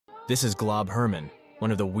This is Glob Herman,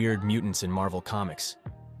 one of the weird mutants in Marvel Comics.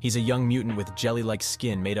 He's a young mutant with jelly-like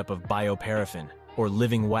skin made up of bioparaffin, or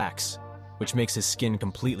living wax, which makes his skin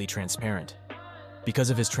completely transparent. Because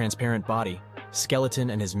of his transparent body,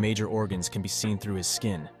 skeleton and his major organs can be seen through his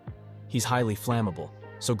skin. He's highly flammable,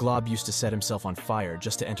 so Glob used to set himself on fire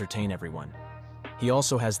just to entertain everyone. He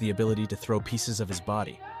also has the ability to throw pieces of his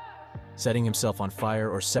body. Setting himself on fire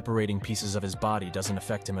or separating pieces of his body doesn't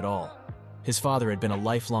affect him at all. His father had been a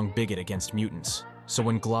lifelong bigot against mutants, so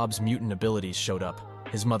when Glob's mutant abilities showed up,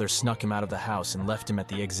 his mother snuck him out of the house and left him at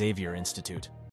the Xavier Institute.